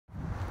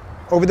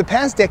Over the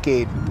past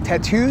decade,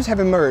 tattoos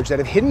have emerged out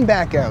of hidden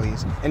back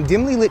alleys and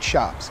dimly lit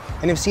shops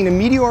and have seen a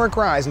meteoric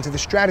rise into the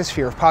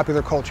stratosphere of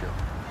popular culture.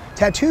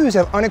 Tattoos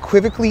have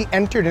unequivocally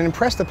entered and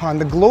impressed upon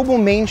the global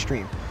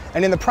mainstream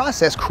and in the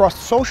process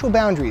crossed social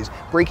boundaries,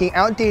 breaking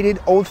outdated,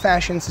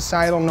 old-fashioned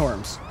societal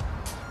norms.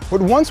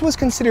 What once was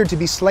considered to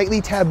be slightly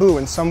taboo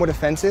and somewhat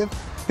offensive,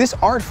 this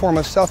art form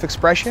of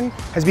self-expression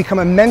has become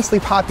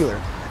immensely popular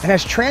and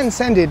has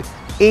transcended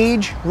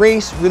age,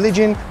 race,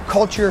 religion,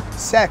 culture,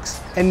 sex,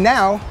 and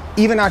now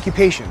even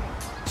occupation.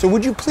 So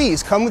would you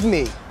please come with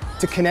me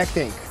to Connect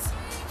Inc.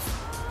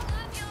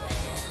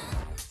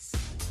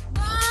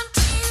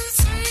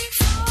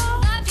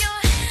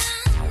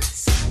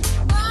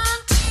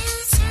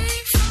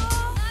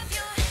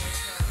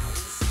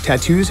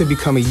 Tattoos have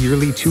become a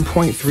yearly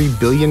 $2.3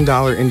 billion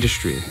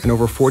industry, and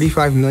over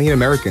 45 million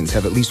Americans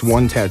have at least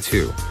one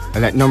tattoo,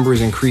 and that number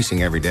is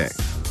increasing every day.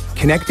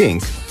 Connect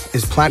Inc.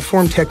 is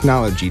platform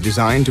technology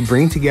designed to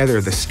bring together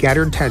the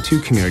scattered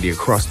tattoo community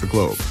across the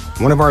globe.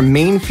 One of our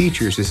main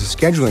features is a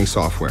scheduling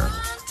software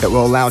that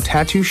will allow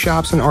tattoo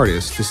shops and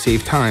artists to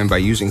save time by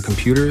using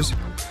computers,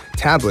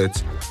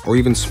 tablets, or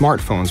even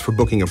smartphones for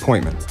booking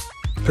appointments.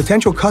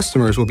 Potential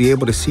customers will be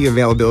able to see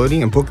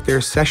availability and book their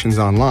sessions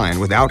online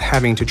without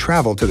having to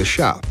travel to the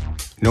shop.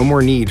 No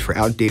more need for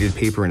outdated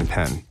paper and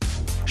pen.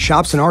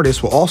 Shops and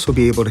artists will also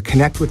be able to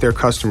connect with their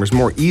customers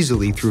more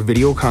easily through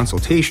video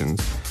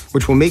consultations,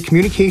 which will make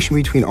communication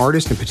between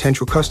artist and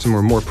potential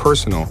customer more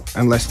personal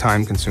and less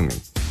time-consuming.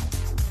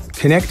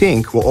 Connect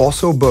Inc. will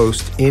also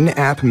boast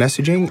in-app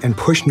messaging and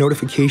push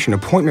notification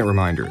appointment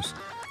reminders.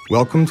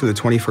 Welcome to the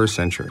 21st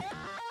century.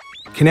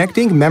 Connect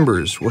Inc.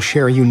 members will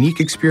share a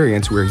unique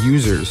experience where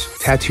users,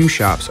 tattoo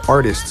shops,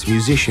 artists,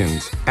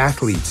 musicians,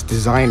 athletes,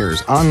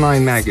 designers,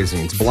 online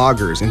magazines,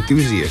 bloggers,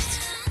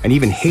 enthusiasts, and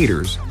even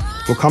haters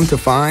will come to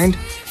find,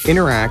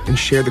 interact, and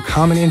share the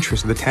common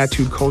interests of the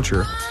tattooed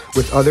culture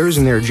with others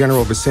in their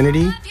general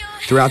vicinity,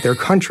 throughout their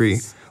country,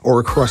 or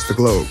across the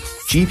globe.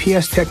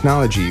 GPS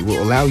technology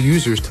will allow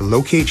users to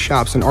locate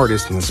shops and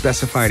artists in the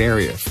specified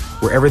area,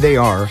 wherever they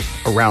are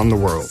around the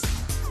world.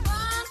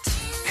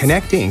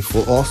 Connect Inc.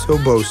 will also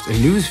boast a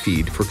news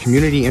feed for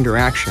community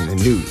interaction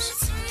and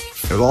news.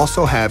 It will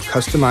also have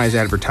customized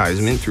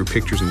advertisement through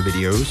pictures and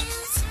videos,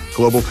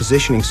 global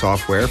positioning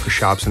software for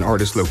shops and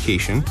artist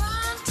location,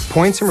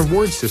 points and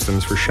reward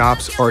systems for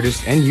shops,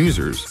 artists, and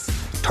users,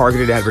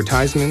 targeted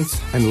advertisements,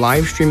 and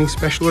live streaming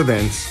special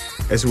events,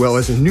 as well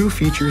as new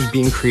features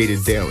being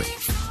created daily.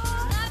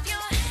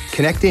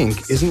 Connect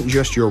Inc. isn't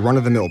just your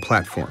run-of-the-mill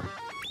platform.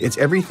 It's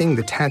everything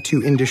the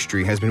tattoo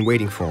industry has been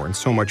waiting for and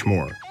so much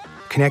more.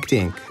 Connect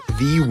Inc.,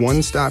 the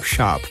one-stop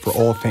shop for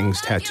all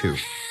things tattoo.